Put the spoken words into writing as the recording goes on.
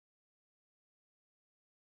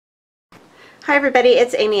Hi everybody,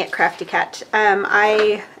 it's Amy at Crafty Cat.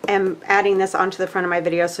 I am adding this onto the front of my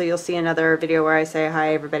video, so you'll see another video where I say,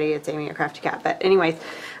 hi everybody, it's Amy at Crafty Cat. But anyways,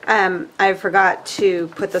 I forgot to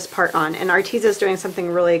put this part on, and Arteza is doing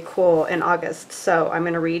something really cool in August, so I'm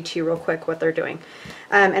going to read to you real quick what they're doing.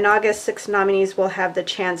 In August, 6 nominees will have the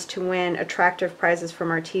chance to win attractive prizes from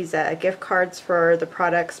Arteza, gift cards for the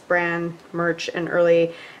products, brand, merch, and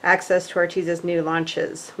early access to Arteza's new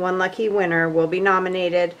launches. One lucky winner will be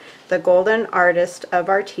nominated the Golden Artist of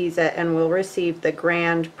Arteza and will receive the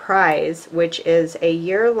grand prize, which is a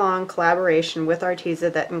year-long collaboration with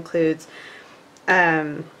Arteza that includes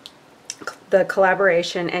the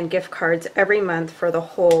collaboration and gift cards every month for the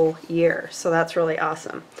whole year. So that's really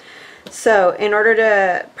awesome. So in order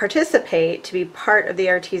to participate, to be part of the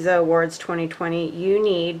Arteza Awards 2020, you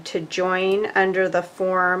need to join under the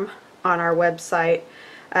form on our website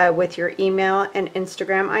with your email and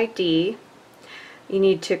Instagram ID. You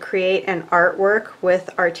need to create an artwork with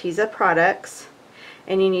Arteza products,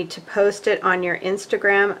 and you need to post it on your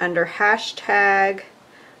Instagram under hashtag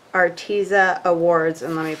Arteza Awards.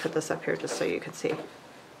 And let me put this up here just so you can see.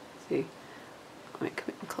 See? Let me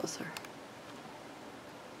come in closer.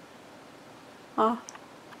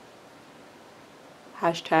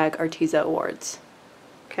 Hashtag Arteza Awards.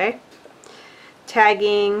 Okay.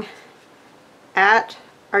 Tagging at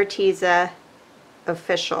Arteza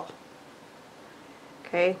Official.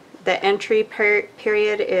 Okay. The entry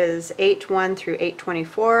period is 8/1 through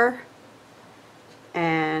 8/24.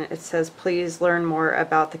 And it says please learn more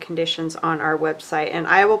about the conditions on our website, and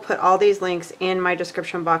I will put all these links in my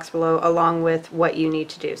description box below along with what you need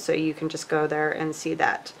to do, so you can just go there and see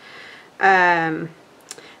that.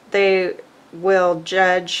 They will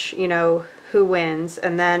judge, you know, who wins,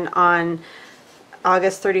 and then on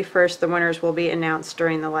August 31st the winners will be announced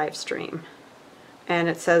during the live stream. And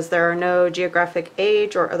it says there are no geographic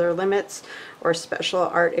age or other limits or special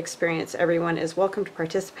art experience. Everyone is welcome to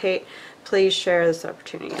participate. Please share this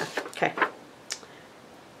opportunity. Okay.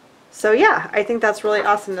 So yeah, I think that's really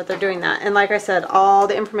awesome that they're doing that. And like I said, all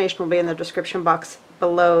the information will be in the description box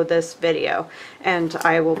below this video. And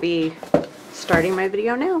I will be starting my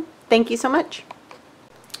video now. Thank you so much.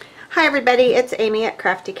 Hi everybody, it's Amy at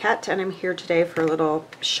Crafty Cat, and I'm here today for a little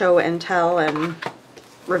show and tell and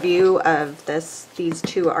review of these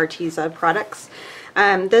two Arteza products.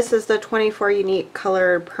 This is the 24 unique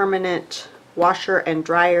colored permanent washer and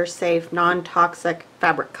dryer safe non-toxic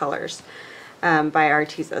fabric colors by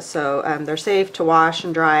Arteza. So they're safe to wash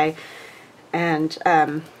and dry and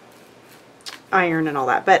iron and all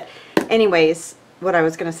that. But anyways, what I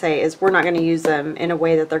was going to say is we're not going to use them in a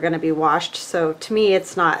way that they're going to be washed. So to me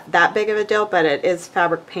it's not that big of a deal, but it is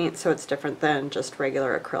fabric paint, so it's different than just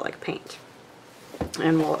regular acrylic paint.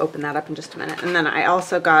 And we'll open that up in just a minute. And then I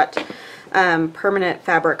also got permanent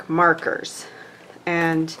fabric markers,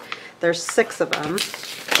 and there's 6 of them.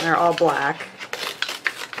 They're all black,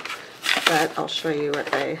 but I'll show you what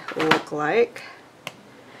they look like.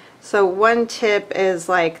 So one tip is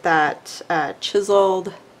like that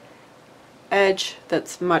chiseled edge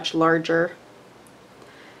that's much larger,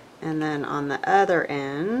 and then on the other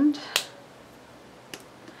end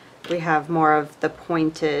we have more of the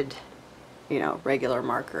pointed, you know, regular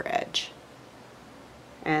marker edge.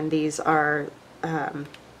 And these are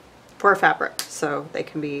for fabric, so they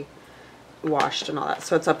can be washed and all that.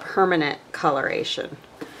 So it's a permanent coloration.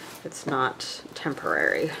 It's not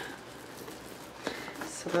temporary.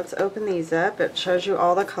 So let's open these up. It shows you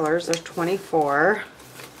all the colors. There's 24.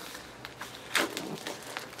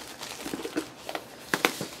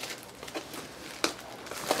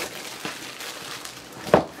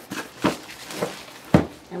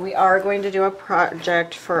 And we are going to do a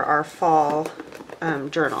project for our fall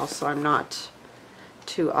journal, so I'm not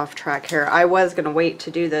too off track here. I was going to wait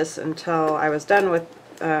to do this until I was done with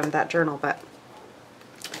that journal, but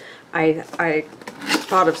I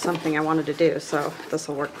thought of something I wanted to do, so this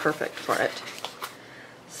will work perfect for it.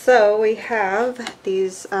 So we have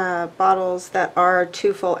these bottles that are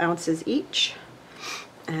 2 full ounces each,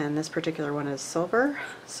 and this particular one is silver.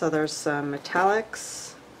 So there's some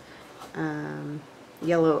metallics,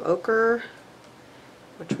 yellow ochre,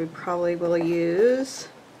 which we probably will use,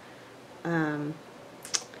 phthalo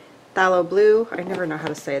blue, I never know how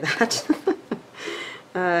to say that,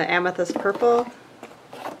 amethyst purple,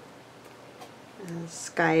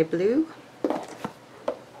 sky blue.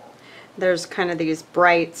 There's kind of these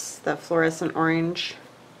brights, the fluorescent orange,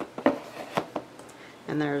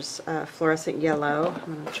 and there's fluorescent yellow.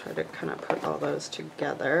 I'm going to try to kind of put all those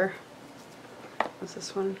together. What's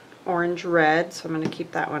this one? Orange red, so I'm going to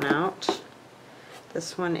keep that one out.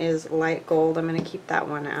 This one is light gold. I'm going to keep that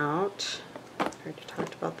one out. Already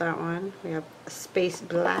talked about that one. We have a space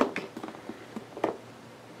black,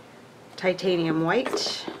 titanium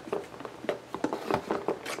white,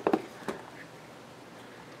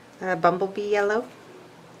 a bumblebee yellow,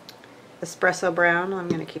 espresso brown. I'm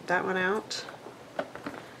going to keep that one out.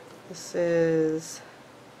 This is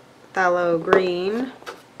phthalo green,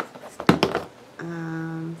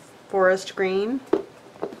 forest green,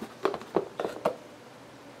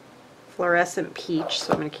 fluorescent peach,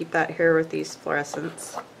 so I'm going to keep that here with these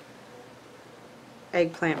fluorescents,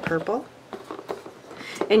 eggplant purple.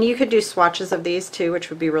 And you could do swatches of these too, which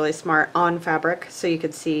would be really smart on fabric, so you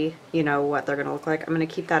could see, you know, what they're going to look like. I'm going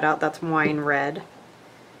to keep that out. That's wine red.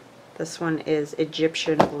 This one is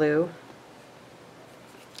Egyptian blue.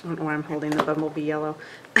 I don't know why I'm holding the bumblebee yellow.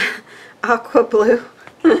 Aqua blue.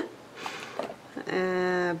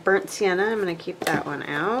 Burnt sienna. I'm going to keep that one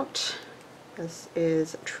out. This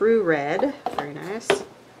is true red. Very nice.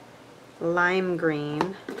 Lime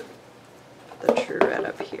green. The true red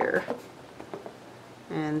up here.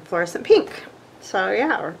 And fluorescent pink. So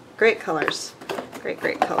yeah, great colors.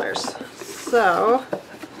 Great colors. So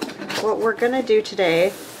what we're going to do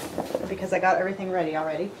today, because I got everything ready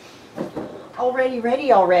already,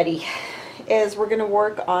 is we're going to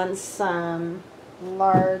work on some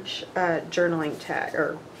large journaling tag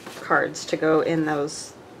or cards to go in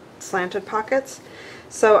those slanted pockets.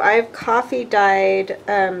 So I've coffee dyed,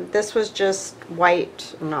 this was just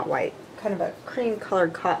white, not white, kind of a cream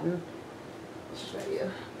colored cotton. I'll show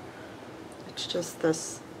you. It's just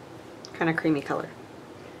this kind of creamy color.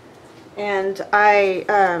 And I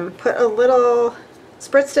put a little,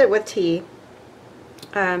 spritzed it with tea,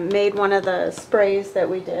 made one of the sprays that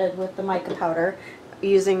we did with the mica powder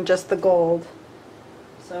using just the gold.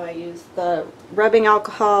 So I used the rubbing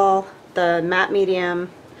alcohol, the matte medium,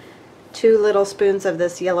 2 little spoons of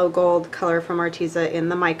this yellow gold color from Arteza in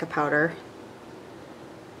the mica powder,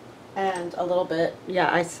 and a little bit,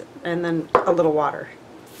 and then a little water.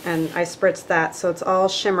 And I spritzed that so it's all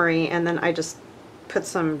shimmery, and then I just put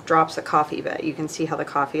some drops of coffee, but you can see how the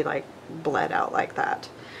coffee like bled out like that.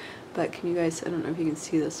 But can you guys, I don't know if you can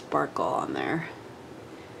see the sparkle on there,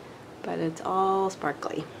 but it's all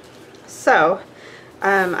sparkly. So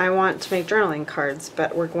I want to make journaling cards,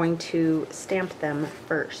 but we're going to stamp them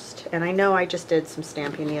first. And I know I just did some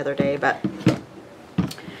stamping the other day, but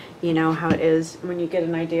you know how it is when you get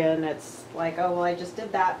an idea and it's like, oh well, I just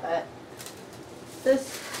did that, but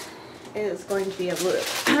this is going to be a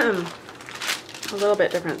little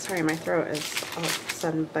bit different. Sorry, my throat is all of a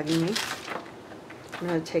sudden bugging me. I'm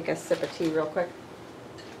going to take a sip of tea real quick.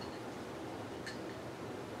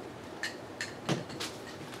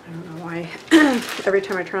 I don't know why every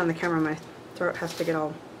time I turn on the camera my throat has to get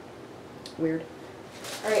all weird.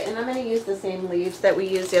 Alright, and I'm going to use the same leaves that we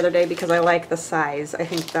used the other day because I like the size. I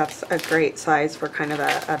think that's a great size for kind of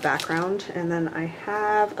a background. And then I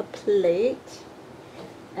have a plate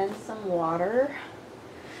and some water.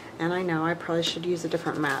 And I know I probably should use a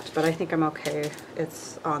different mat, but I think I'm okay.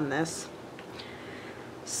 It's on this.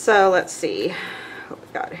 So let's see what we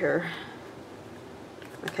got here.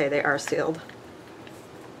 Okay, they are sealed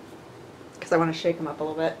because I want to shake them up a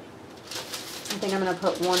little bit. I think I'm going to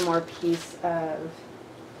put one more piece of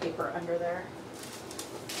paper under there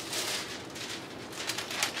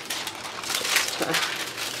just to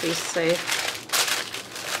be safe.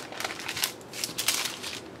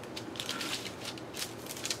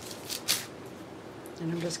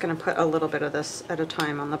 And I'm just going to put a little bit of this at a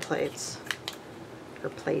time on the plates, or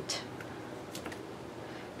plate,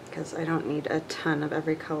 because I don't need a ton of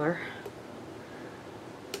every color.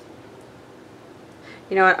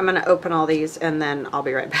 You know what, I'm going to open all these and then I'll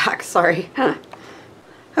be right back. Sorry.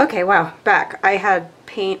 Okay, wow, back. I had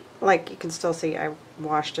paint, like you can still see I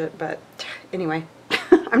washed it, but anyway,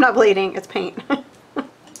 I'm not bleeding, it's paint.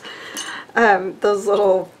 Those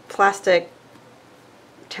little plastic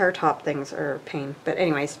tear top things are a pain, but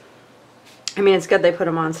anyways, I mean, it's good they put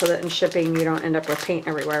them on so that in shipping you don't end up with paint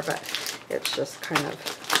everywhere, but it's just kind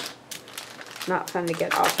of not fun to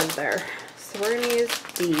get off of there. So we're going to use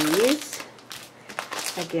these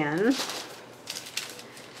again,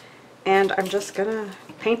 and I'm just going to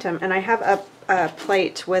paint them. And I have a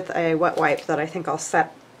plate with a wet wipe that I think I'll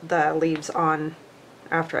set the leaves on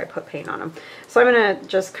after I put paint on them. So I'm going to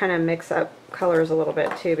just kind of mix up colors a little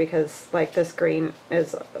bit too, because like this green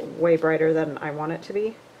is way brighter than I want it to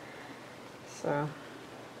be. So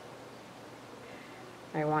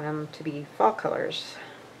I want them to be fall colors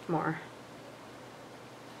more.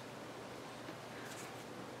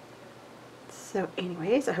 So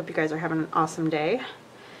anyways, I hope you guys are having an awesome day.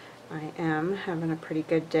 I am having a pretty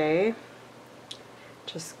good day.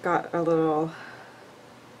 Just got a little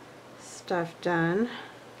stuff done,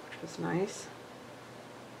 which was nice.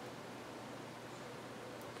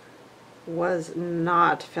 Was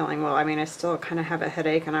not feeling well. I mean, I still kind of have a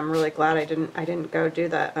headache, and I'm really glad I didn't go do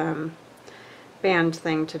that band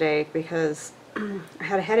thing today, because I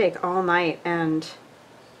had a headache all night, and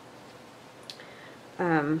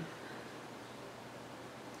I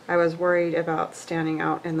was worried about standing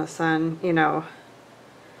out in the sun, you know,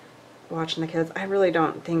 watching the kids. I really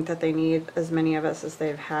don't think that they need as many of us as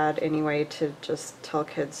they've had anyway to just tell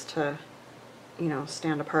kids to, you know,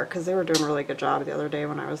 stand apart, because they were doing a really good job the other day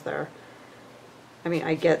when I was there. I mean,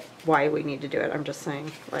 I get why we need to do it. I'm just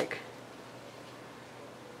saying, like,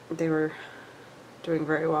 they were doing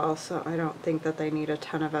very well, so I don't think that they need a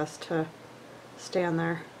ton of us to stand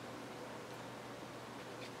there.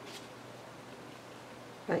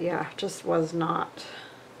 But yeah, just was not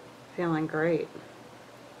feeling great.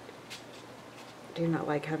 Do not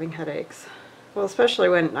like having headaches. Well, especially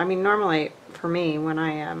when, I mean, normally for me, when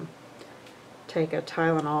I take a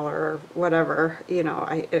Tylenol or whatever, you know,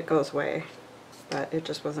 it goes away. But it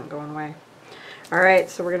just wasn't going away. Alright,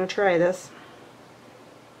 so we're going to try this.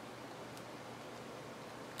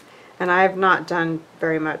 And I have not done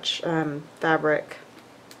very much fabric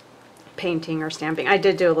painting or stamping. I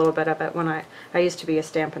did do a little bit of it when I used to be a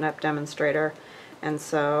Stampin' Up! Demonstrator, and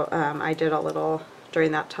so I did a little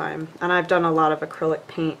during that time. And I've done a lot of acrylic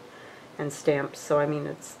paint and stamps, so I mean,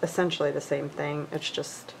 it's essentially the same thing. It's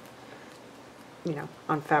just, you know,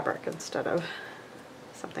 on fabric instead of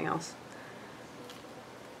something else.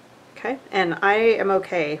 Okay, and I am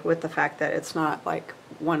okay with the fact that it's not like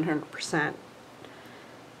 100%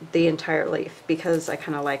 the entire leaf, because I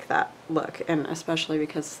kind of like that look, and especially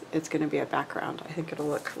because it's going to be a background. I think it'll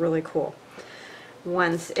look really cool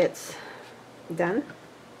once it's done.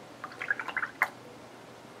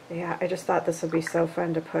 Yeah, I just thought this would be so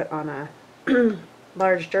fun to put on a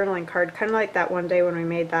large journaling card, kind of like that one day when we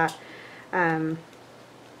made that.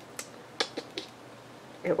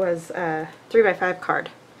 It was a 3x5 card.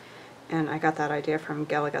 And I got that idea from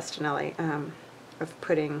Gail Agostinelli of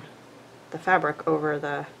putting the fabric over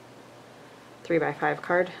the 3x5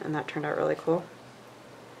 card, and that turned out really cool.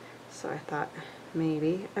 So I thought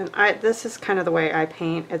maybe, and this is kind of the way I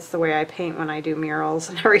paint. It's the way I paint when I do murals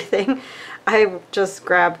and everything. I just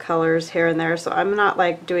grab colors here and there, so I'm not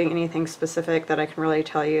like doing anything specific that I can really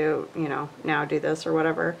tell you, you know, now do this or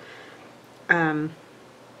whatever. I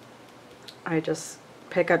just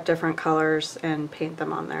pick up different colors and paint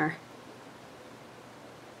them on there.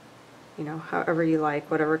 You know, however you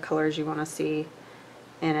like, whatever colors you want to see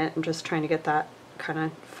in it. I'm just trying to get that kind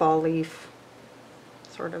of fall leaf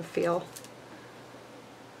sort of feel.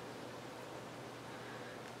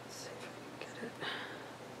 Let's see if I can get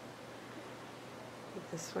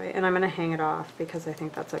it this way. And I'm going to hang it off because I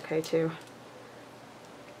think that's okay too.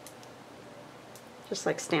 Just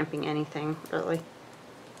like stamping anything, really.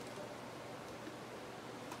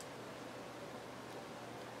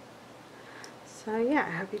 So yeah,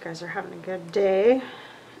 I hope you guys are having a good day.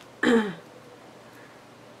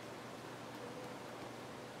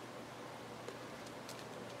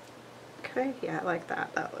 Okay, yeah, I like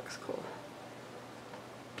that. That looks cool.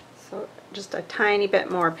 So just a tiny bit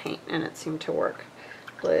more paint and it seemed to work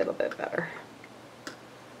a little bit better.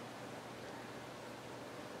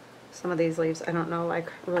 Some of these leaves, I don't know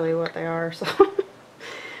like really what they are, so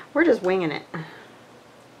we're just winging it.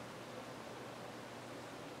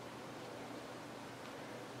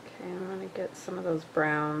 I'm going to get some of those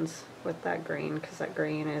browns with that green, because that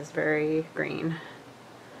green is very green.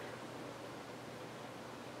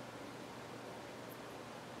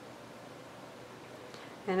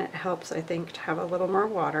 And it helps, I think, to have a little more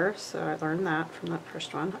water, so I learned that from that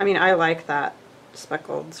first one. I mean, I like that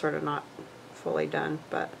speckled, sort of not fully done,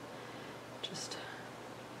 but just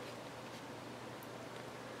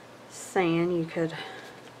saying you could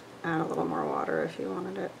add a little more water if you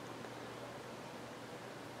wanted it.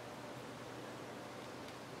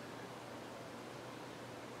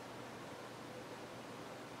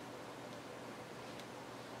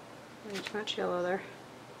 Too much yellow there.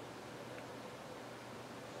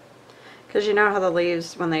 Because you know how the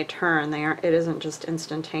leaves, when they turn, it isn't just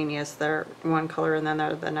instantaneous. They're one color and then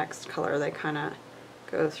they're the next color. They kind of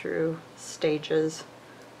go through stages.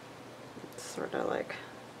 It's sort of like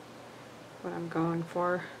what I'm going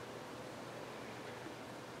for.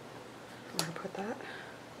 Where to put that?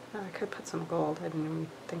 Oh, I could put some gold. I didn't even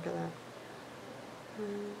think of that.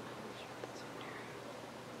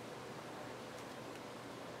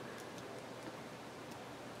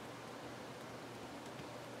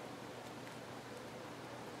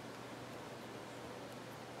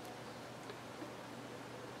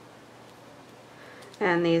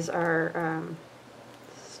 And these are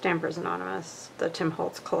Stampers Anonymous, the Tim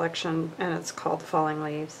Holtz collection, and it's called Falling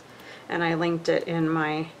Leaves. And I linked it in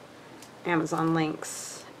my Amazon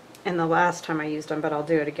links in the last time I used them, but I'll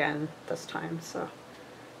do it again this time. So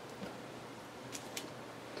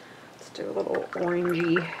let's do a little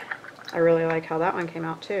orangey. I really like how that one came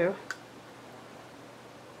out too.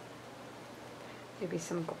 Maybe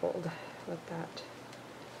some gold with that.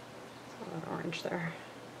 A lot of orange there.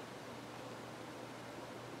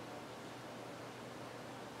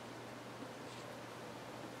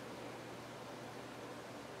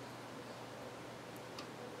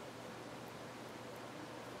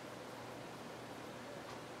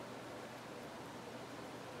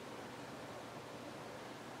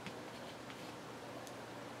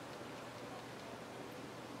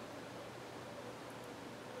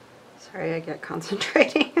 Sorry, I get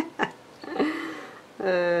concentrating.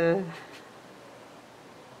 You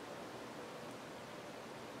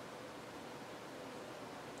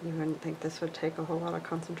wouldn't think this would take a whole lot of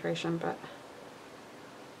concentration, but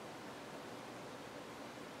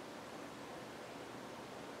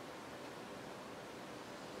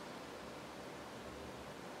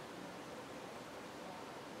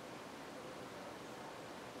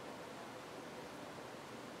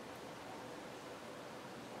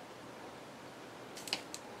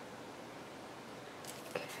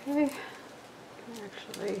okay,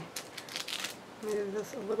 actually move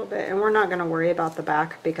this a little bit, and we're not going to worry about the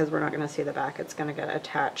back because we're not going to see the back. It's going to get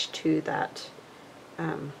attached to that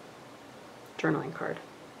journaling card,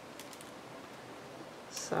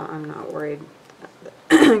 so I'm not worried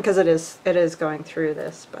because it is going through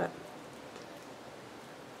this. But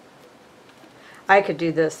I could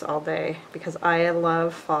do this all day because I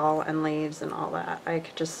love fall and leaves and all that. I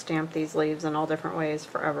could just stamp these leaves in all different ways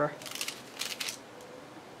forever.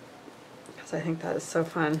 I think that is so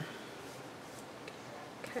fun.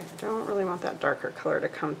 Okay, I don't really want that darker color to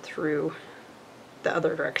come through the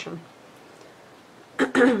other direction.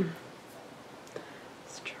 Let's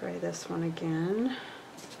try this one again.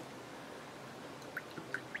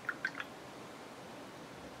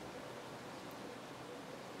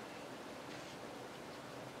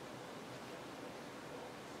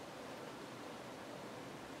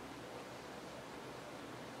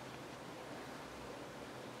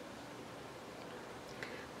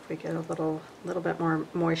 We get a little bit more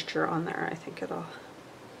moisture on there, I think it'll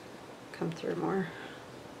come through more.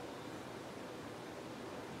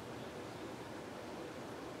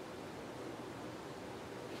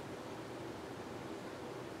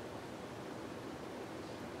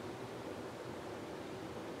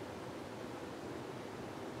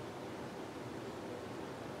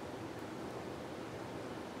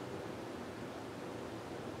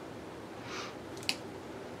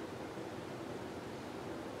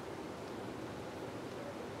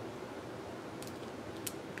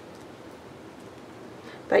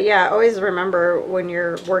 But yeah, always remember when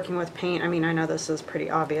you're working with paint, I mean, I know this is pretty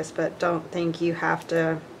obvious, but don't think you have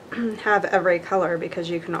to have every color, because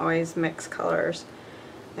you can always mix colors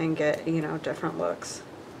and get, you know, different looks.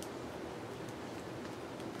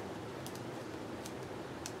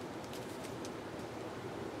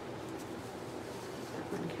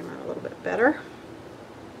 That one came out a little bit better.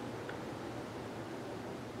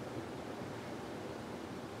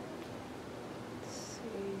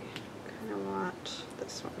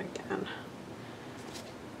 One again.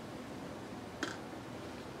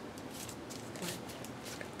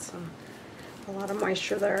 It's got a lot of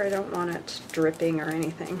moisture there. I don't want it dripping or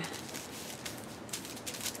anything.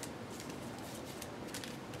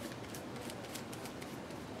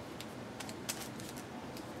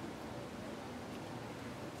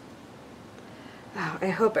 Oh, I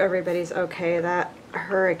hope everybody's okay. That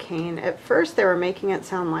hurricane, at first they were making it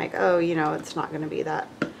sound like, oh, you know, it's not going to be that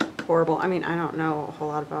horrible. I mean, I don't know a whole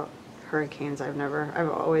lot about hurricanes. I've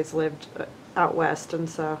always lived out west, and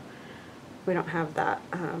so we don't have that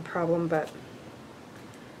problem, but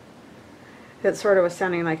it sort of was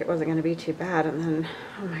sounding like it wasn't going to be too bad, and then,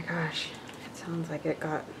 oh my gosh, it sounds like it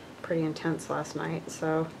got pretty intense last night.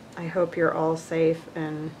 So I hope you're all safe,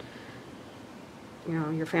 and you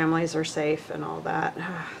know, your families are safe and all that.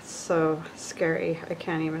 It's so scary. I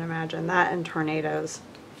can't even imagine that, and tornadoes.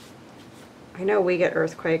 I know we get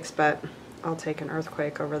earthquakes, but I'll take an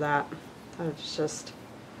earthquake over that. That's just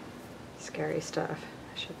scary stuff.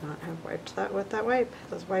 I should not have wiped that with that wipe.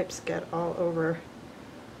 Those wipes get all over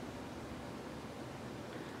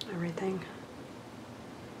everything.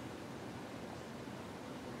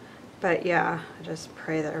 But yeah, I just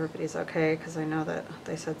pray that everybody's okay, because I know that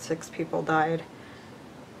they said 6 people died.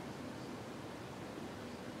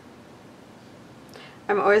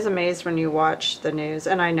 I'm always amazed when you watch the news,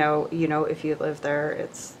 and I know, you know, if you live there,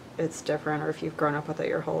 it's different, or if you've grown up with it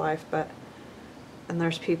your whole life, but, and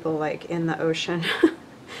there's people like in the ocean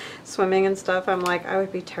swimming and stuff. I'm like, I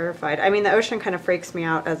would be terrified. I mean, the ocean kind of freaks me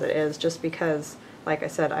out as it is, just because, like I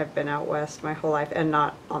said, I've been out west my whole life and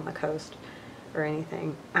not on the coast or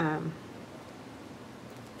anything.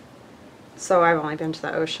 So I've only been to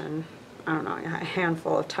the ocean, I don't know, a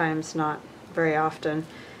handful of times, not very often.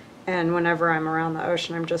 And whenever I'm around the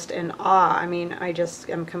ocean, I'm just in awe. I mean, I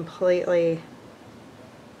just am completely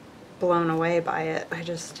blown away by it. I'd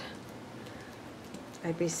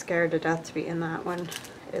be scared to death to be in that when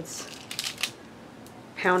it's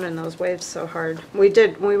pounding those waves so hard. We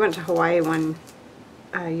went to Hawaii one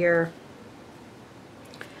year,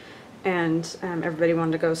 and everybody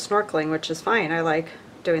wanted to go snorkeling, which is fine. I like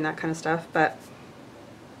doing that kind of stuff, but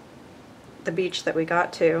the beach that we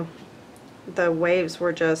got to, the waves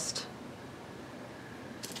were just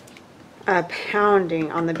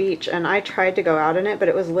pounding on the beach, and I tried to go out in it, but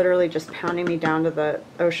it was literally just pounding me down to the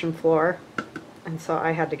ocean floor, and so I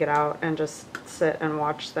had to get out and just sit and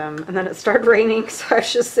watch them. And then it started raining, so I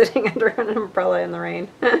was just sitting under an umbrella in the rain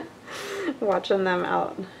watching them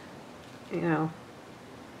out, you know,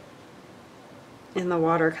 in the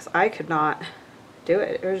water, because I could not do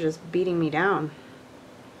it. It was just beating me down.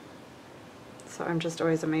 So I'm just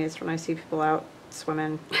always amazed when I see people out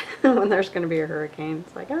swimming when there's going to be a hurricane.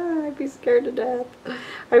 It's like, ah, I'd be scared to death.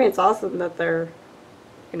 I mean, it's awesome that they're,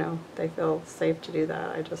 you know, they feel safe to do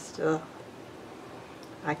that. I just,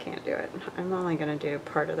 I can't do it. I'm only going to do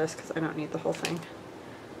part of this because I don't need the whole thing.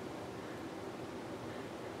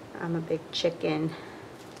 I'm a big chicken.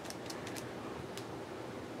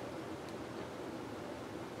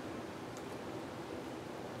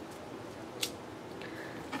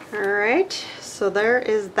 Alright, so there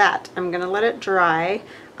is that. I'm going to let it dry.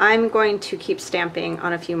 I'm going to keep stamping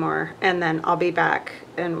on a few more, and then I'll be back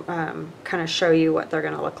and kind of show you what they're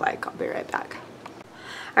going to look like. I'll be right back.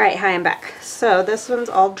 Alright, hi, I'm back. So this one's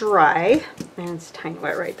all dry, and it's tiny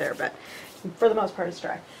wet right there, but for the most part it's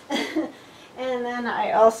dry. And then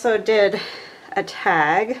I also did a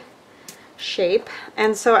tag shape,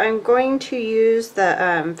 and so I'm going to use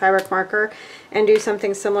the fabric marker and do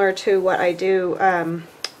something similar to what I do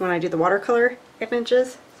when I do the watercolor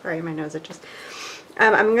images. Sorry, my nose itches.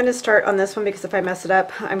 I'm going to start on this one because if I mess it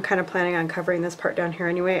up, I'm kind of planning on covering this part down here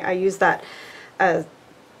anyway. I used that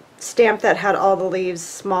stamp that had all the leaves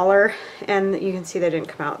smaller, and you can see they didn't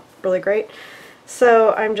come out really great.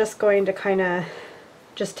 So I'm just going to kind of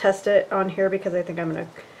just test it on here because I think I'm going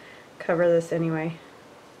to cover this anyway.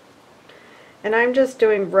 And I'm just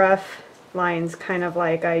doing rough lines, kind of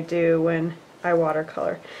like I do when I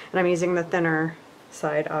watercolor. And I'm using the thinner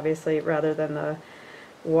side, obviously, rather than the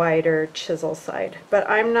wider chisel side. But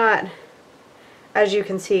I'm not, as you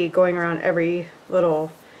can see, going around every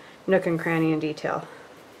little nook and cranny and detail.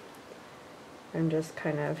 I'm just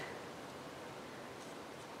kind of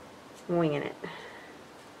winging it.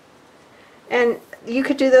 And you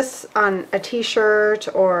could do this on a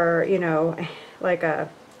t-shirt or, you know, like a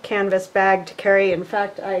canvas bag to carry. In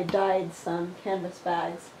fact, I dyed some canvas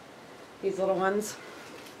bags, these little ones,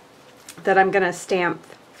 that I'm going to stamp,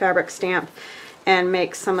 fabric stamp, and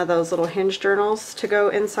make some of those little hinge journals to go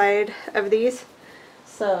inside of these.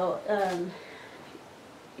 So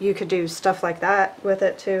you could do stuff like that with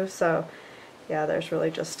it too. So yeah, there's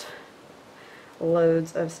really just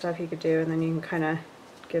loads of stuff you could do, and then you can kind of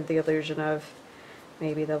give the illusion of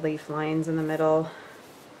maybe the leaf lines in the middle,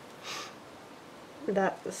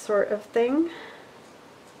 that sort of thing.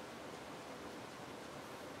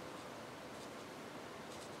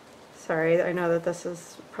 Sorry, I know that this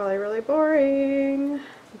is probably really boring,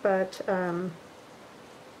 but I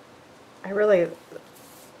really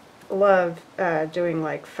love doing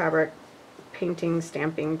like fabric painting,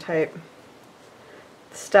 stamping type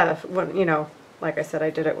stuff. When, you know, like I said, I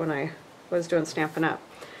did it when I was doing Stampin' Up.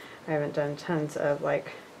 I haven't done tons of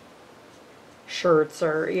like shirts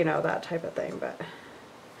or, you know, that type of thing, but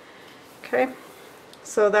okay.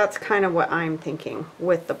 So that's kind of what I'm thinking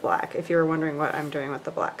with the black, if you were wondering what I'm doing with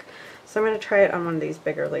the black. So I'm going to try it on one of these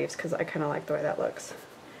bigger leaves because I kind of like the way that looks.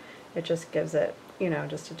 It just gives it, you know,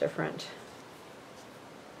 just a different,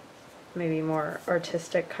 maybe more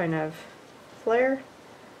artistic kind of flair.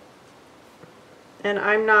 And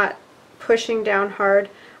I'm not pushing down hard.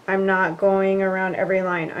 I'm not going around every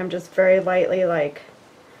line. I'm just very lightly, like,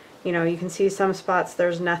 you know, you can see some spots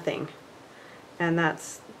there's nothing, and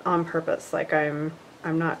that's on purpose. Like I'm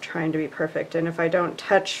not trying to be perfect, and if I don't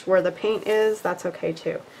touch where the paint is, that's okay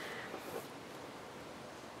too.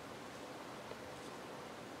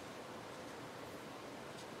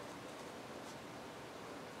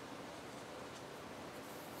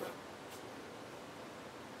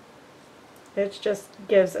 It just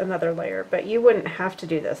gives another layer, but you wouldn't have to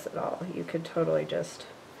do this at all. You could totally just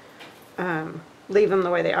leave them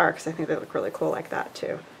the way they are, because I think they look really cool like that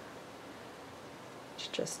too. It's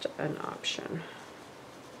just an option.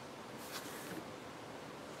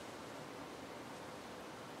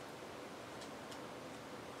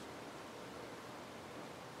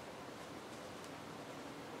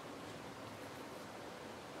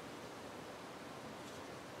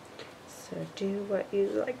 So do what you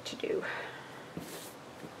like to do.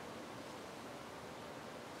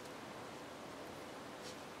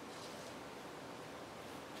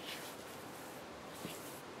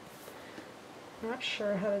 Not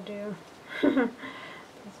sure how to do. This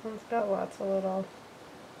one's got lots of little.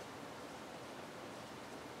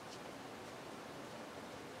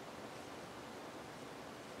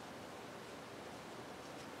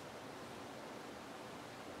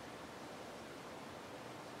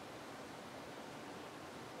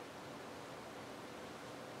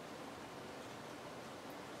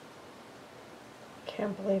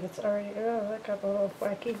 Can't believe it's already, oh, that got a little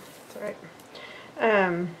wacky. It's alright.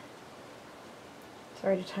 It's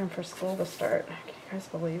already time for school to start. Can you guys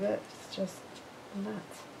believe it? It's just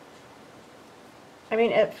nuts. I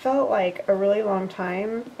mean, it felt like a really long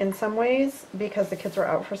time in some ways because the kids were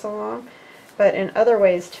out for so long, but in other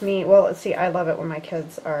ways to me, well, see, I love it when my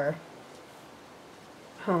kids are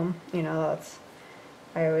home. You know, that's,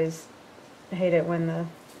 I always hate it when the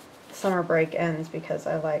summer break ends because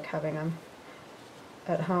I like having them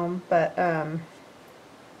at home, but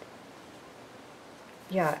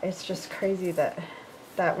yeah, it's just crazy that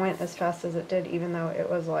that went as fast as it did, even though it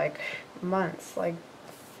was like months, like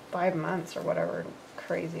 5 months or whatever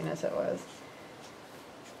craziness it was.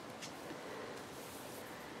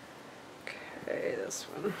 Okay, this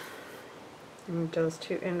one. Move those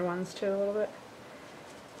two end ones too a little bit.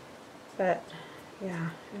 But yeah,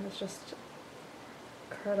 it was just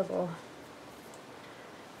incredible.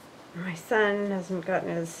 My son hasn't gotten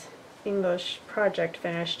his English project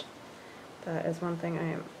finished. That is one thing I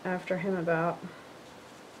am after him about.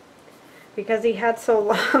 Because he had so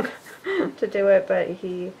long to do it, but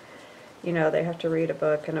he, you know, they have to read a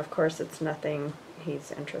book, and of course it's nothing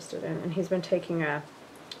he's interested in. And he's been taking a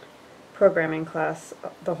programming class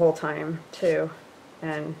the whole time, too.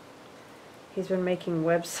 And he's been making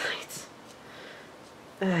websites.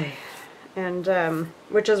 And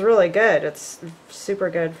which is really good. It's super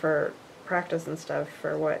good for practice and stuff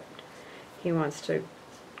for what he wants to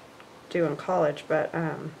do in college, but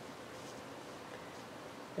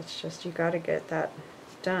it's just, you got to get that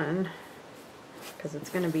done because it's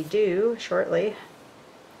going to be due shortly.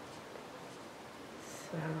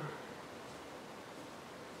 So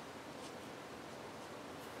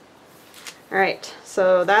all right,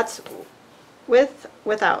 so that's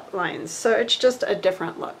without lines. So it's just a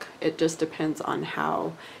different look. It just depends on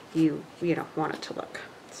how you know, want it to look.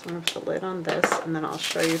 So I'm going to put the lid on this, and then I'll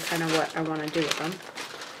show you kind of what I want to do with them.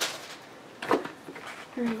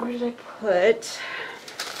 All right, where did I put?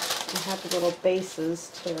 I have the little bases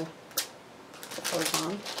to put those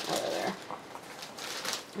on. Over there.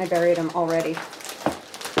 I buried them already.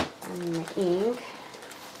 And my ink.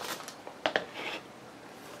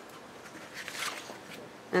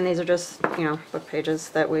 And these are just, you know, book pages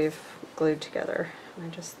that we've glued together.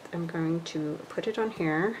 I'm going to put it on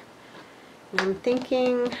here. And I'm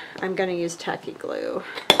thinking I'm going to use tacky glue.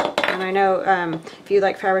 And I know if you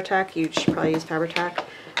like Fabri-Tac, you should probably use Fabri-Tac.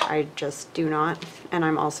 I just do not. And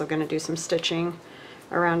I'm also going to do some stitching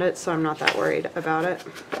around it, so I'm not that worried about it.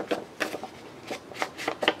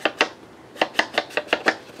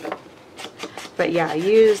 But yeah,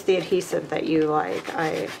 use the adhesive that you like.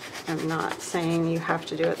 I am not saying you have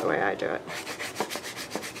to do it the way I do it.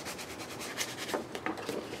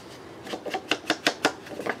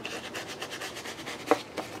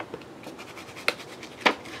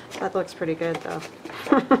 That looks pretty good though.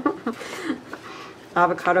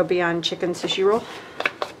 Avocado Beyond Chicken Sushi Roll.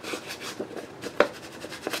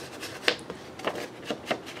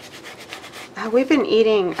 We've been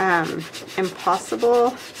eating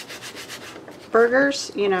Impossible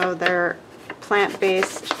burgers. You know, they're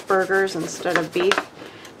plant-based burgers instead of beef,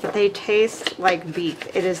 but they taste like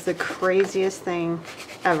beef. It is the craziest thing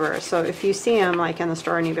ever. So if you see them like in the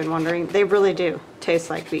store and you've been wondering, they really do taste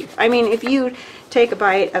like beef. I mean, if you take a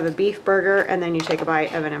bite of a beef burger and then you take a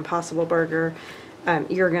bite of an Impossible burger,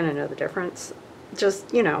 you're gonna know the difference.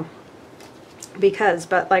 Just, you know,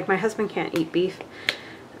 but like my husband can't eat beef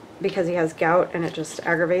because he has gout and it just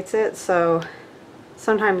aggravates it. So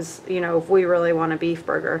sometimes, you know, if we really want a beef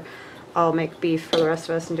burger, I'll make beef for the rest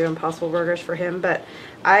of us and do Impossible burgers for him. But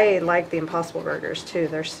I like the Impossible burgers too.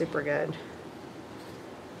 They're super good.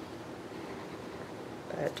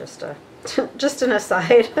 just a just an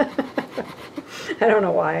aside. I don't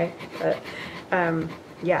know why, but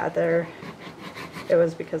yeah, it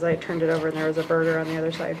was because I turned it over and there was a burger on the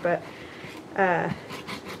other side. But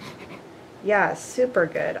yeah, super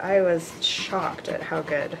good. I was shocked at how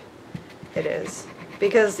good it is,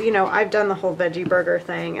 because you know, I've done the whole veggie burger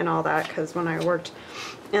thing and all that, because when I worked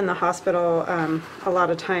in the hospital, a lot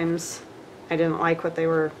of times I didn't like what they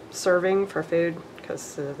were serving for food,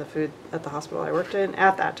 because the food at the hospital I worked in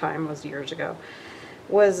at that time, was years ago,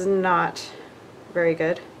 was not very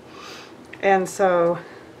good. And so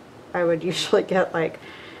I would usually get like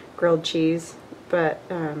grilled cheese, but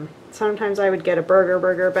sometimes I would get a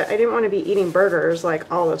burger, but I didn't want to be eating burgers like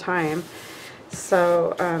all the time.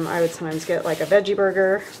 So I would sometimes get like a veggie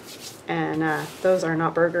burger, and those are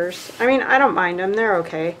not burgers. I mean, I don't mind them, they're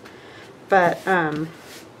okay, but they're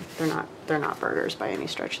not burgers by any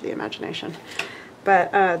stretch of the imagination.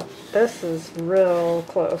 But this is real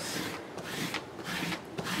close.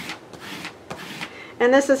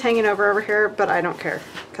 And this is hanging over here, but I don't care,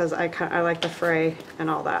 because I like the fray and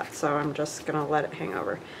all that, so I'm just going to let it hang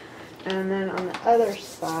over. And then on the other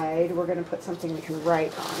side, we're going to put something we can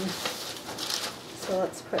write on. So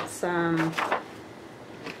let's put some of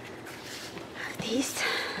these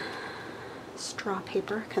straw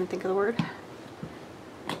paper, couldn't think of the word.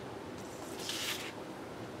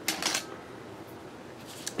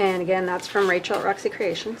 And again, that's from Rachel at Roxy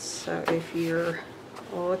Creations, so if you're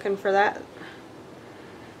looking for that,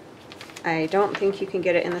 I don't think you can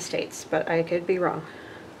get it in the States, but I could be wrong.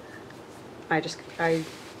 I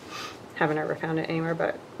haven't ever found it anywhere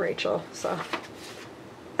but Rachel, so.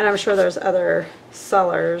 And I'm sure there's other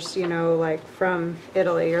sellers, you know, like from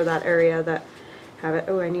Italy or that area that have it.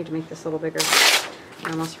 Oh, I need to make this a little bigger. I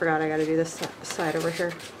almost forgot I got to do this side over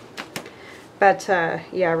here. But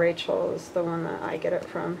yeah, Rachel is the one that I get it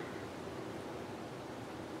from.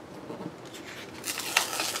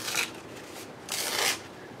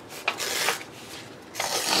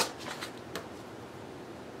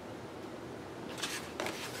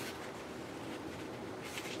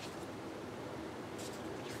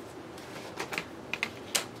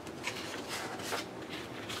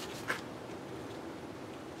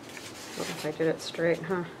 If I did it straight,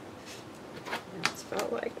 huh? It's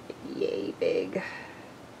about like yay big.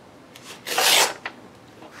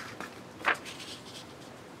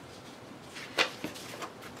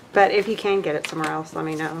 But if you can get it somewhere else, let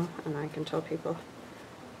me know, and I can tell people.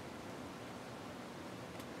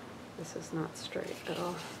 This is not straight at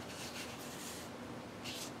all.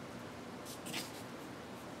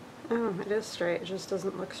 Oh, it is straight, it just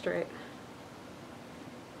doesn't look straight.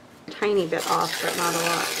 Tiny bit off, but not a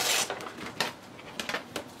lot.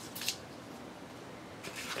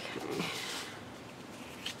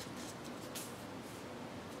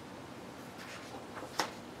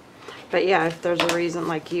 But yeah, if there's a reason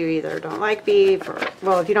like you either don't like beef, or,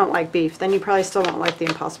 well, if you don't like beef, then you probably still won't like the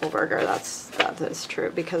Impossible Burger. That is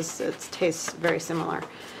true, because it tastes very similar,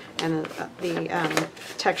 and the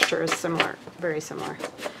texture is similar, very similar.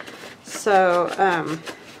 So,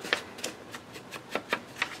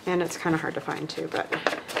 and it's kind of hard to find too, but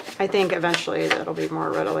I think eventually it'll be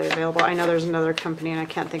more readily available. I know there's another company, and I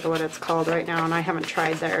can't think of what it's called right now, and I haven't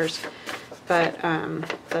tried theirs, but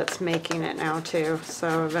that's making it now too.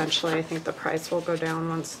 So eventually I think the price will go down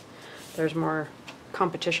once there's more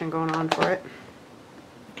competition going on for it.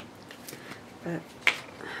 But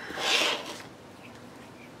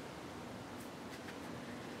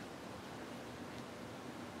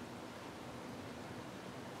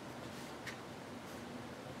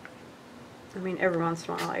I mean, every once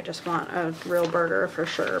in a while I just want a real burger for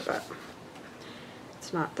sure, but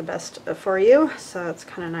it's not the best for you, so it's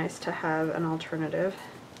kind of nice to have an alternative.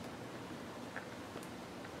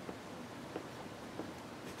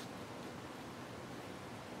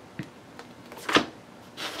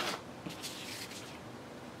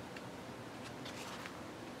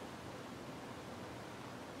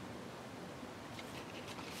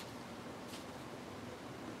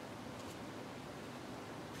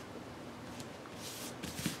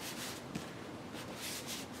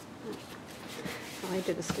 I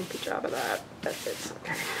did a skimpy job of that, but it's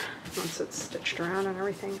okay. Once it's stitched around and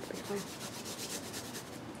everything, it'll be fine.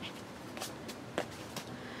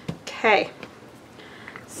 Okay,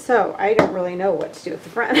 so I don't really know what to do with the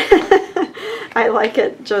front. I like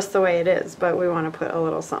it just the way it is, but we want to put a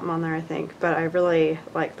little something on there, I think. But I really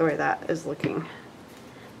like the way that is looking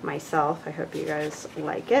myself. I hope you guys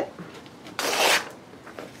like it.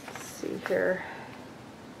 Let's see here.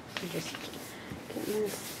 I'm just getting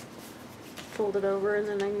this folded over, and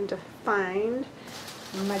then I need to find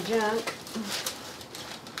my junk.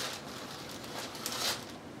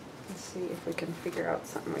 see if we can figure out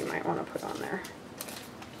something we might want to put on there.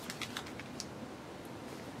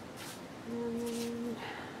 And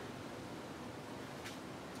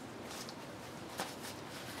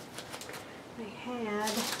I had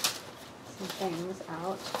some things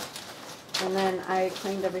out, and then I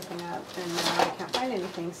cleaned everything up, and now I can't find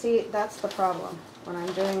anything. See, that's the problem. When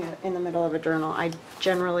I'm doing it in the middle of a journal, I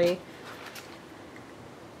generally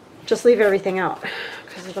just leave everything out,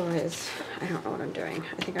 because otherwise I don't know what I'm doing.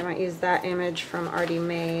 I think I might use that image from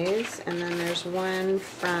Artymaze, and then there's one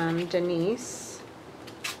from Denise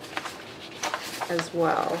as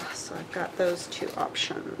well. So I've got those two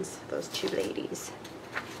options, those two ladies.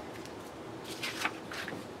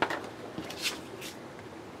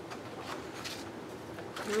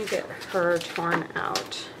 Let me get her torn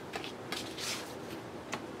out.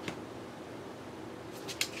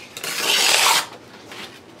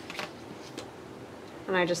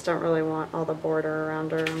 And I just don't really want all the border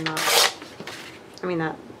around her. I mean,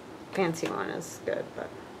 that fancy one is good, but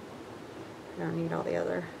I don't need all the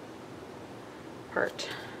other part.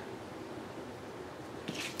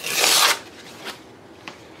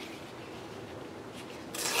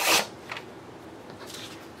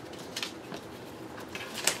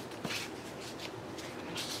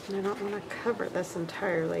 And I don't want to cover this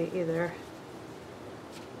entirely either.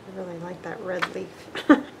 I really like that red leaf.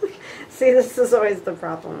 See, this is always the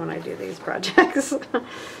problem when I do these projects.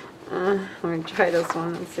 Let me try this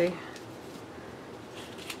one and see.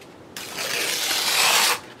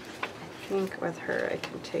 I think with her I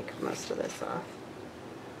can take most of this off.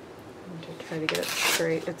 I'm going to try to get it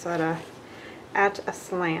straight. It's at a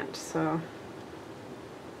slant, so.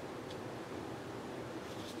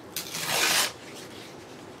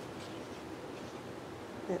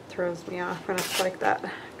 It throws me off when it's like that,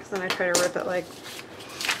 because then I try to rip it like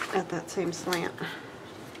at that same slant.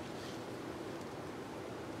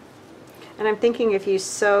 And I'm thinking if you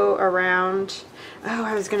sew around, oh,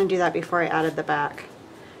 I was going to do that before I added the back.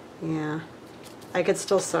 Yeah, I could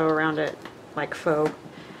still sew around it like a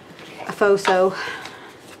faux sew.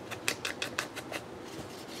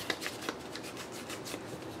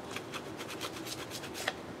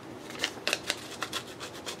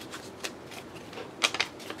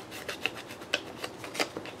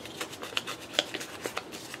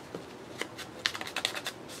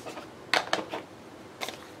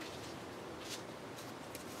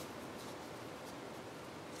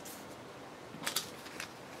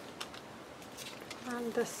 On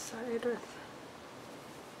this side with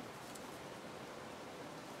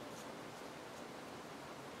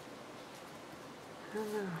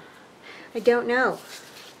I don't know.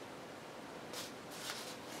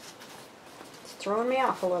 It's throwing me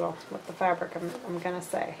off a little with the fabric, I'm gonna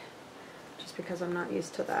say, just because I'm not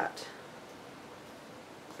used to that,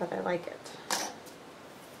 but I like it.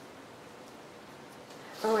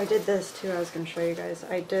 Oh, I did this too. I was going to show you guys.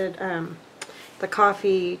 I did the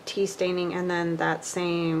coffee tea staining and then that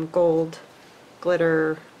same gold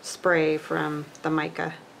glitter spray from the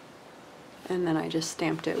mica. And then I just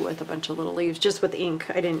stamped it with a bunch of little leaves, just with ink.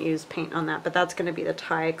 I didn't use paint on that, but that's going to be the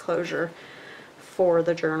tie closure for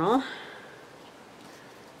the journal.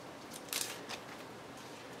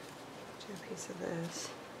 Do a piece of this.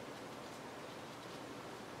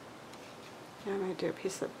 Yeah, I might do a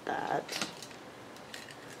piece of that.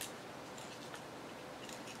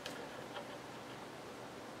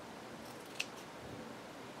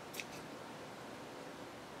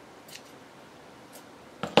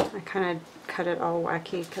 I kind of cut it all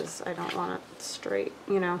wacky because I don't want it straight,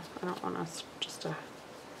 you know. I don't want us just to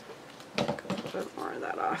take a little bit more of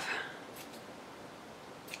that off.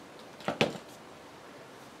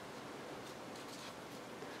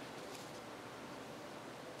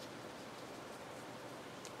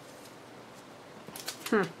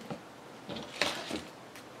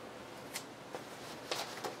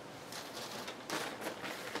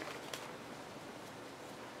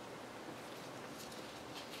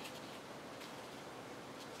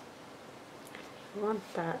 I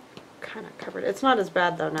want that kind of covered. It's not as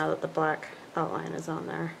bad though now that the black outline is on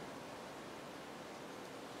there.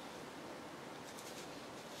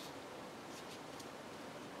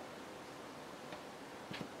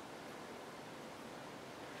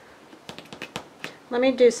 Let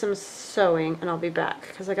me do some sewing and I'll be back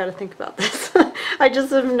because I got to think about this. I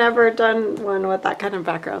just have never done one with that kind of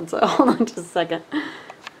background, so hold on just a second.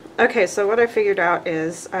 Okay, so what I figured out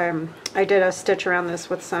is I did a stitch around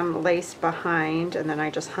this with some lace behind, and then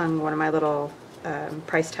I just hung one of my little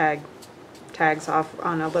price tags off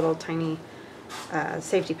on a little tiny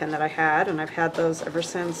safety pin that I had, and I've had those ever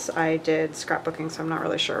since I did scrapbooking, so I'm not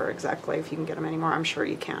really sure exactly if you can get them anymore. I'm sure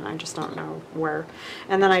you can, I just don't know where.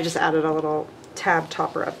 And then I just added a little tab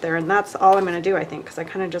topper up there, and that's all I'm going to do, I think, because I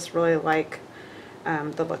kind of just really like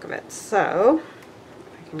the look of it. So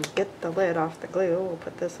if I can get the lid off the glue, we'll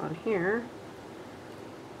put this on here.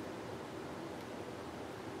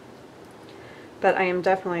 But I am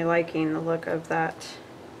definitely liking the look of that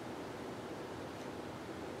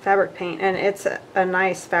fabric paint, and it's a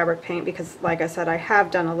nice fabric paint because, like I said, I have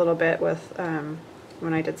done a little bit with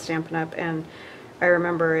when I did Stampin' Up, and I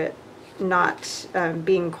remember it not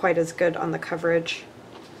being quite as good on the coverage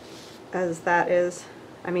as that is.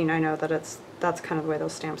 I mean, I know that that's kind of the way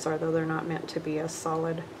those stamps are, though they're not meant to be a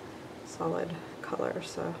solid color.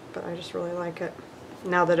 So, but I just really like it.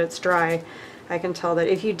 Now that it's dry, I can tell that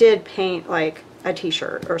if you did paint like a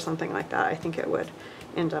t-shirt or something like that, I think it would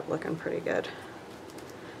end up looking pretty good.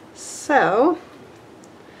 So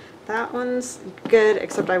that one's good,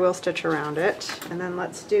 except I will stitch around it. And then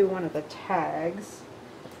let's do one of the tags.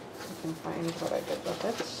 I can find what I did with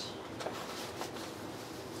it.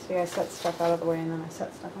 See, I set stuff out of the way and then I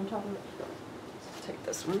set stuff on top of it. So take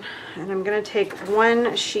this one. And I'm going to take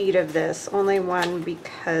one sheet of this, only one,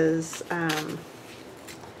 because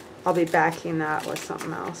I'll be backing that with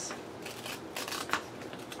something else.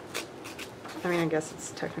 I mean, I guess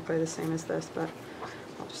it's technically the same as this, but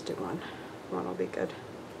I'll just do one. One will be good.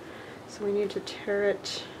 So we need to tear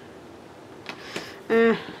it.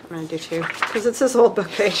 I'm going to do two, because it's this old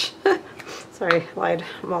book page. Sorry, lied.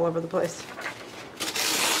 I'm all over the place.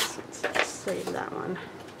 So let's save that one.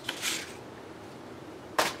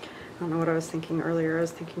 I don't know what I was thinking earlier. I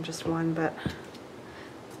was thinking just one, but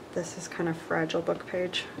this is kind of fragile book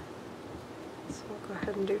page. So we'll go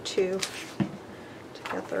ahead and do two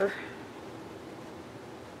together.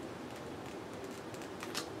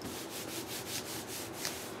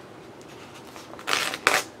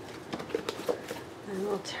 And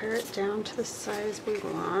we'll tear it down to the size we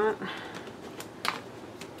want,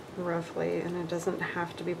 roughly, and it doesn't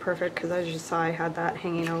have to be perfect because as you saw I had that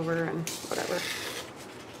hanging over and whatever.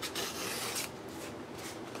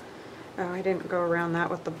 Oh, I didn't go around that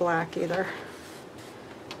with the black either.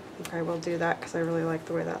 I think I will do that because I really like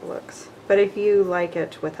the way that looks. But if you like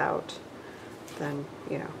it without, then,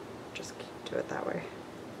 you know, just do it that way.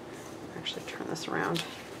 Actually turn this around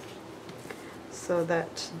so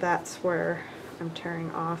that that's where I'm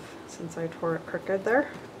tearing off, since I tore it crooked there.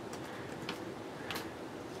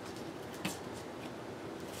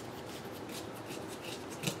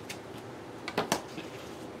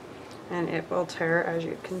 And it will tear, as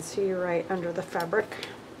you can see, right under the fabric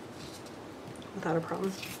without a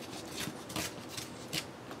problem.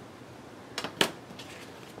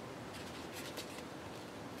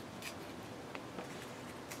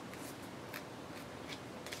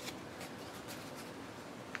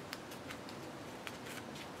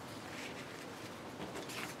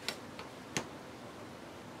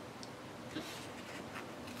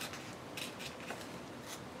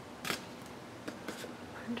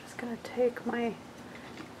 I'm just going to take my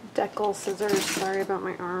decal scissors, sorry about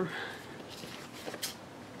my arm,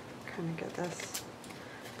 kind of get this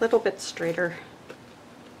a little bit straighter.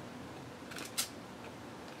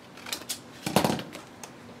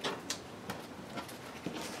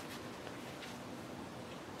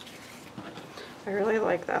 I really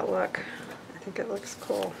like that look. I think it looks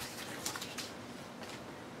cool.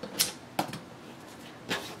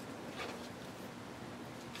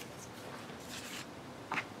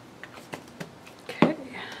 Okay,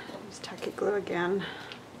 use tacky glue again.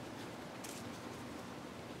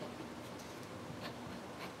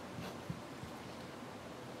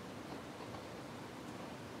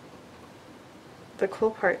 The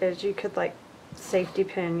cool part is you could like safety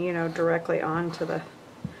pin, you know, directly onto the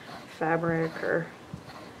fabric, or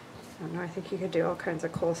I don't know, I think you could do all kinds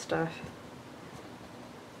of cool stuff.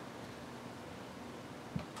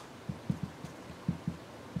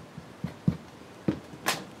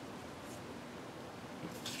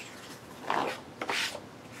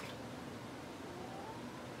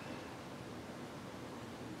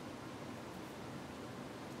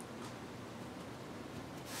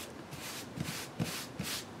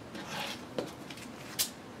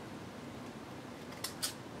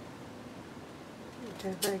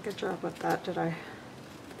 Did a very good job with that, did I?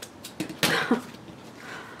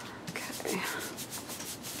 Okay.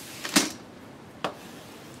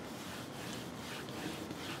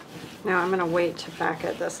 Now I'm going to wait to back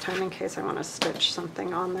it this time in case I want to stitch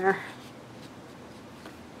something on there.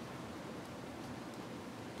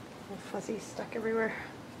 Little fuzzy stuck everywhere.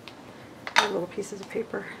 Little pieces of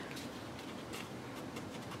paper.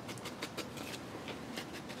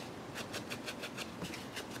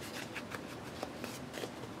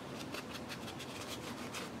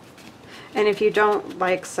 And if you don't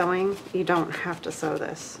like sewing, you don't have to sew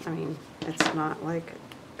this. I mean, it's not like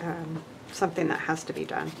something that has to be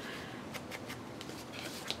done.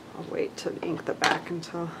 I'll wait to ink the back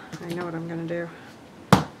until I know what I'm going to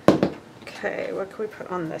do. Okay, what can we put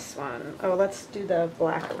on this one? Oh, let's do the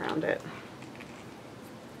black around it.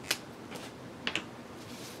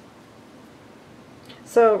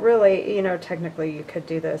 So really, you know, technically you could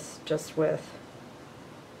do this just with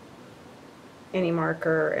any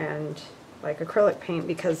marker and like acrylic paint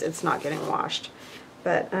because it's not getting washed.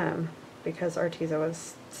 But because Arteza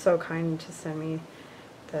was so kind to send me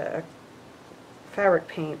the fabric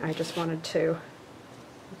paint, I just wanted to, you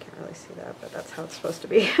can't really see that, but that's how it's supposed to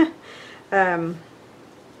be,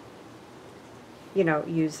 you know,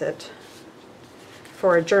 use it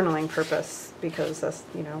for a journaling purpose because that's,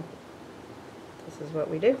 you know, this is what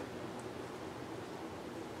we do.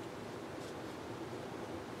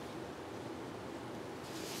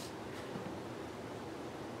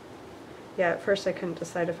 Yeah, at first I couldn't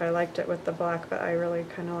decide if I liked it with the black, but I really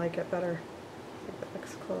kind of like it better. I think it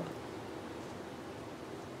looks cool.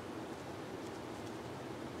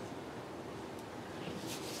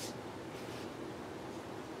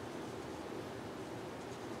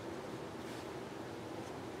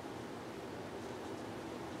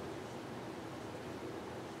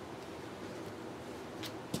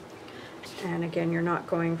 And again, you're not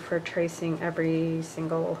going for tracing every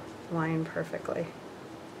single line perfectly.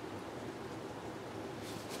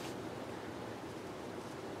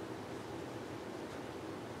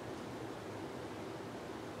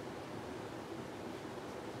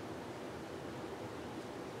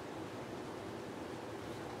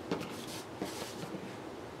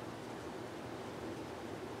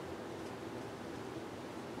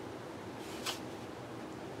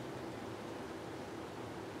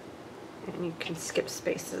 And you can skip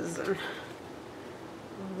spaces and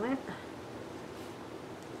all that.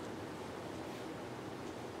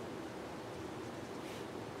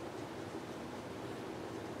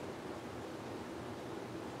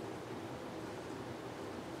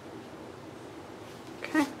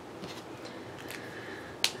 Okay.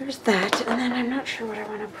 There's that, and then I'm not sure what I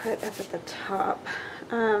want to put up at the top.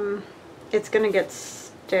 It's going to get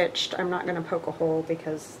stitched. I'm not going to poke a hole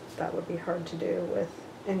because that would be hard to do with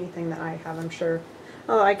anything that I have, I'm sure.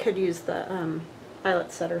 Oh, I could use the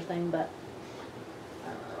eyelet setter thing, but I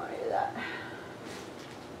don't really want to do that. I'm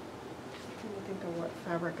trying to think of what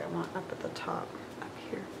fabric I want up at the top, up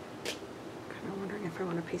here. Kind of wondering if I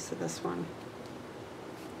want a piece of this one.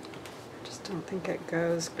 I just don't think it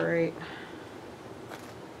goes great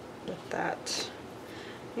with that.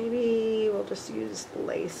 Maybe we'll just use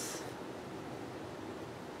lace.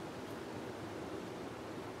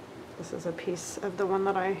 This is a piece of the one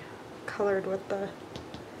that I colored with the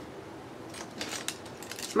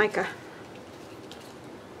mica.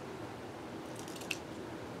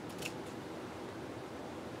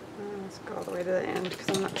 Let's go all the way to the end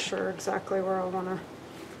because I'm not sure exactly where I want to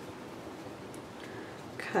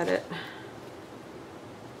cut it.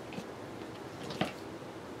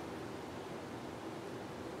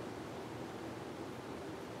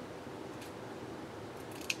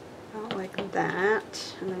 About like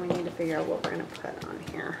that, and then we need to figure out what we're going to put on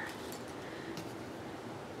here.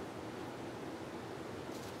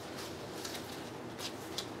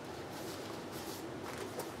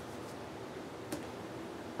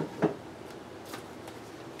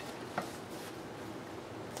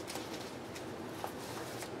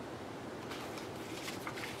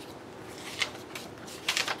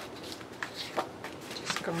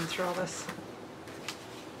 Just going through all this.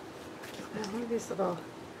 One of these little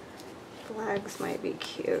flags might be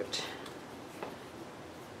cute.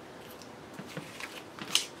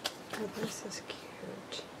 Oh, this is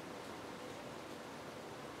cute.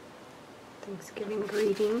 Thanksgiving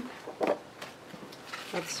greeting.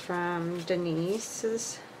 That's from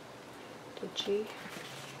Denise's. Digi.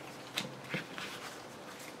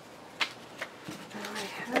 Oh,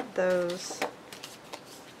 I had those.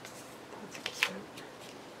 That's cute.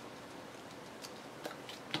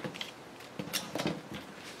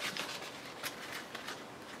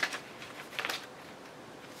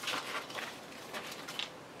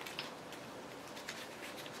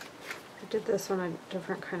 I did this on a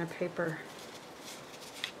different kind of paper.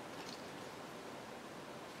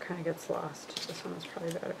 Kind of gets lost. This one is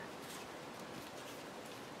probably better.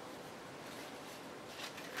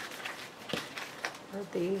 Or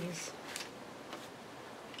these.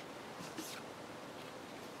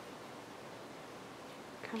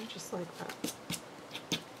 Kind of just like that.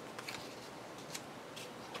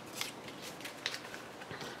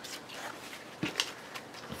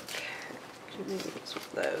 Okay, can use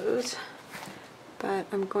one of those. but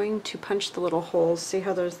I'm going to punch the little holes. See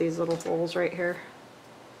how there's these little holes right here?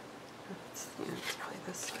 Yeah, it's probably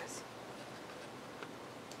this size.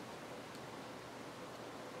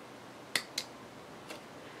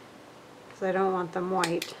 Because I don't want them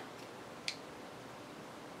white.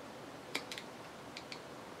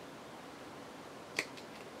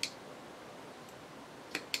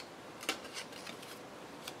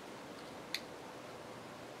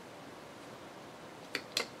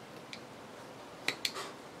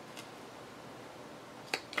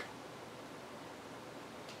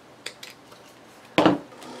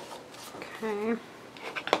 Okay.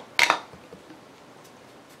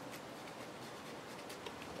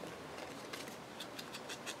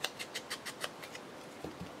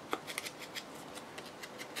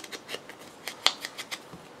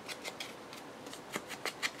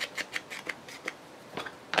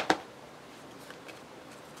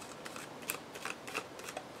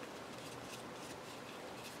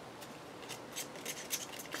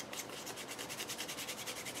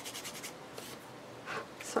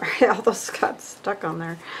 Sorry, all those got stuck on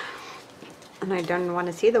there. And I didn't want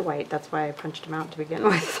to see the white, that's why I punched them out to begin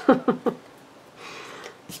with.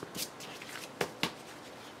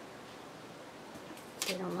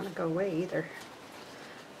 They don't want to go away either.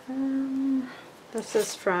 This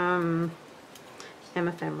is from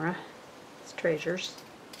Ephemera. It's Treasures.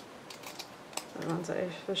 The ones I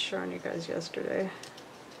was showing you guys yesterday.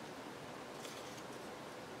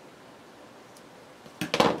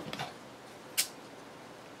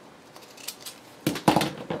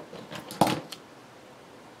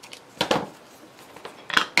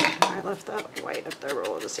 I left that white up there,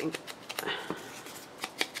 roll of the sink.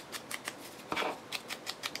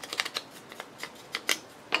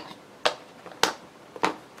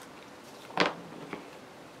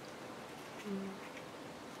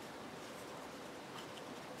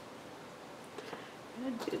 I'm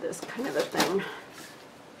going to do this kind of a thing.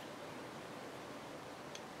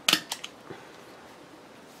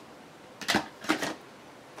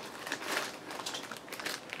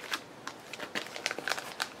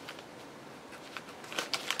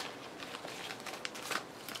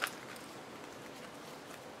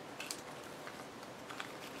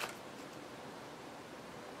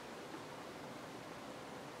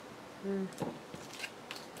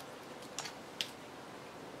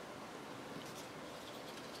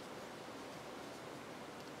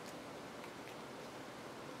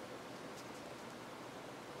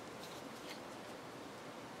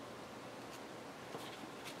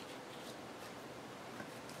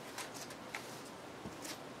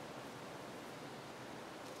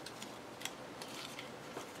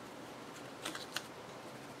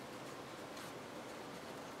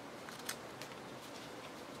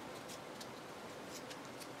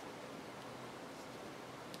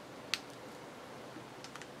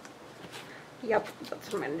 Yep,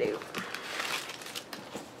 that's what I'm going to do.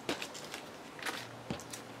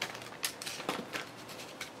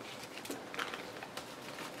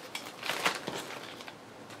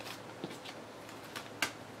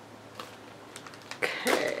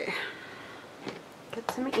 Okay.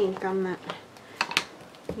 Get some ink on that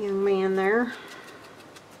young man there.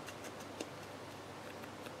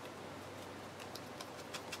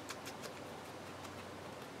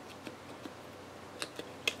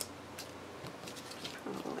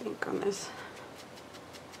 On this,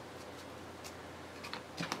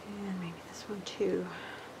 and maybe this one too.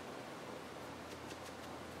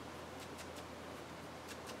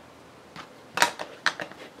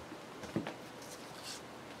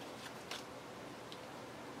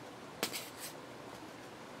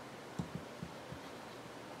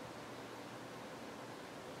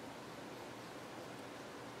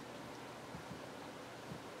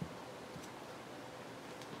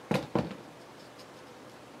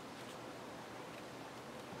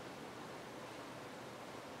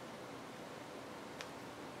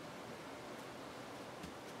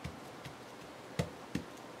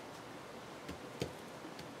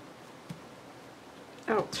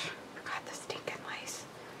 Oh, forgot the stinking lice.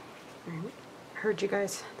 Heard you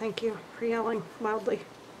guys. Thank you for yelling loudly.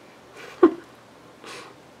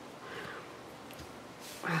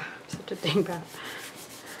 Such a dingbat.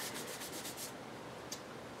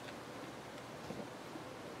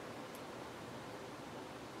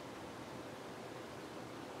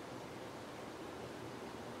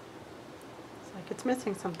 It's like it's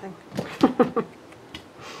missing something.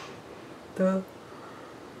 Duh.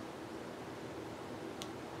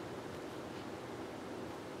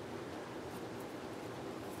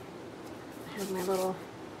 My little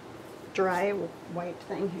dry white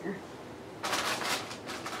thing here.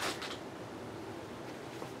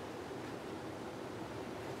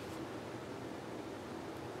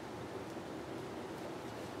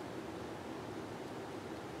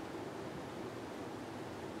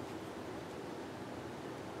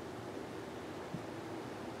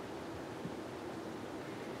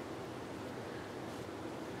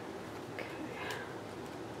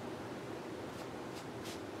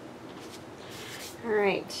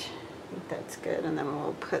 Alright, I think that's good, and then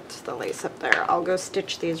we'll put the lace up there. I'll go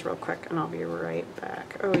stitch these real quick and I'll be right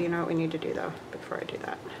back. Oh, you know what we need to do though before I do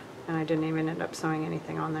that? And I didn't even end up sewing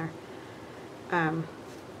anything on there.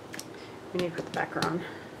 We need to put the backer on.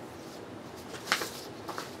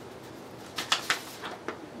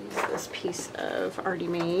 Use this piece of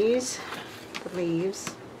Artymaze, the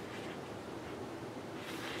leaves.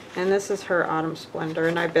 And this is her Autumn Splendor,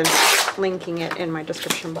 and I've been linking it in my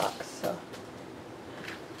description box, so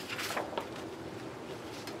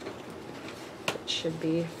it should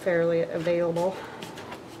be fairly available.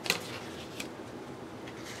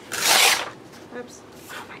 Oops.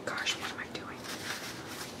 Oh my gosh, what am I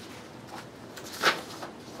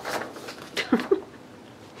doing?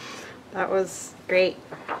 That was great.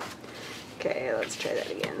 Okay, let's try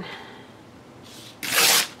that again.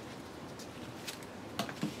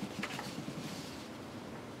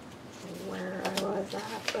 Where I was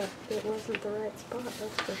at, but it wasn't the right spot,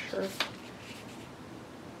 that's for sure.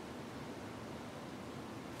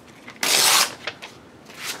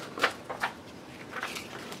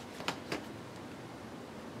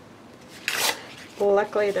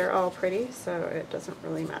 Luckily they're all pretty, so it doesn't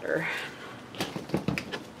really matter.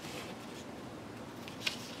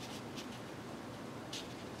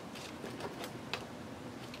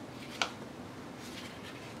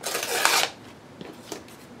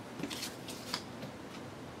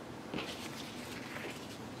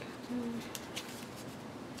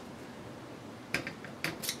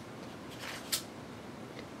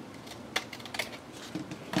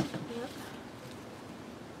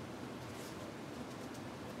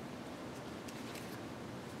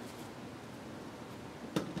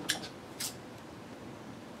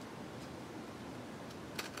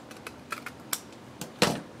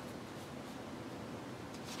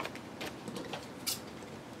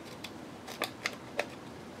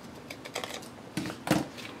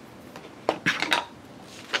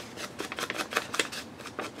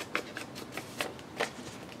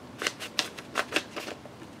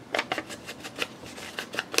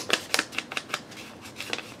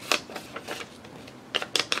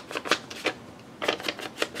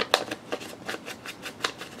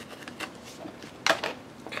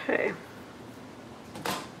 Okay.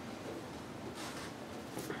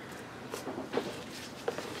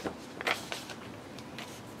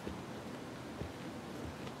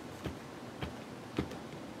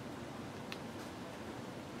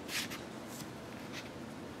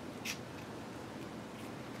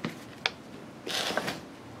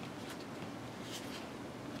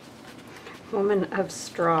 Woman of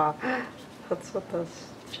Straw. That's what this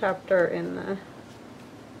chapter in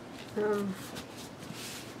the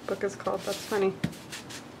book is called. That's funny.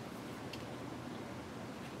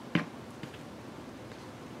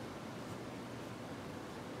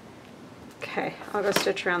 Okay, I'll go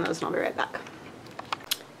stitch around those and I'll be right back.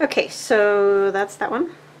 Okay, so that's that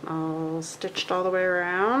one. All stitched all the way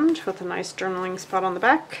around with a nice journaling spot on the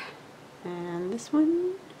back. And this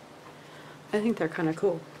one, I think they're kind of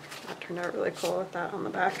cool. That turned out really cool with that on the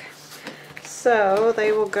back. So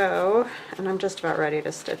they will go, and I'm just about ready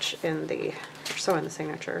to stitch in the, or sew in the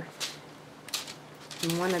signature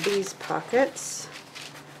in one of these pockets.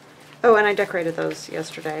 Oh, and I decorated those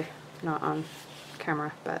yesterday, not on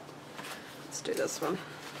camera, but let's do this one.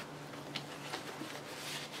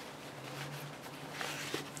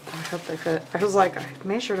 I hope they fit. I was like, I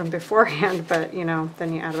measured them beforehand, but you know,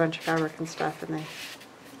 then you add a bunch of fabric and stuff and they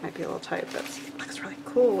might be a little tight, but it looks really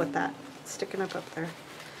cool with that sticking up there.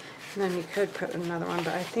 And then you could put another one,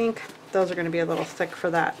 but I think those are going to be a little thick for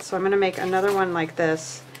that. So I'm going to make another one like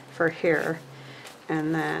this for here,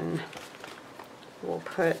 and then we'll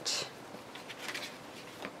put,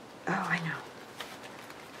 oh, I know.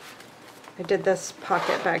 I did this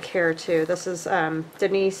pocket back here too. This is,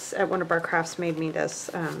 Denise at Wondubar Crafts made me this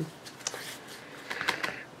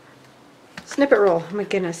snippet roll, oh my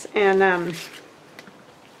goodness. And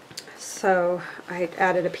so I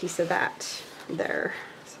added a piece of that there.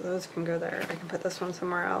 So those can go there. I can put this one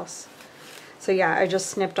somewhere else. So yeah, I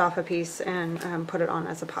just snipped off a piece and put it on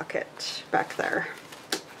as a pocket back there.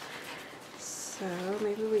 So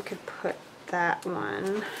maybe we could put that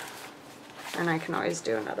one, and I can always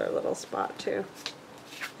do another little spot too.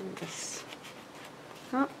 And this.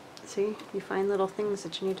 Oh, see, you find little things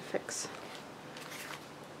that you need to fix.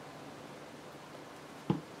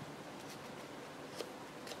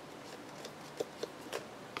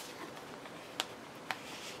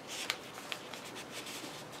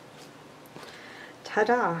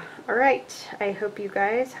 Ta-da! Alright, I hope you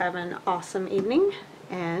guys have an awesome evening,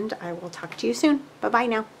 and I will talk to you soon. Bye-bye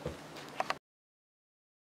now.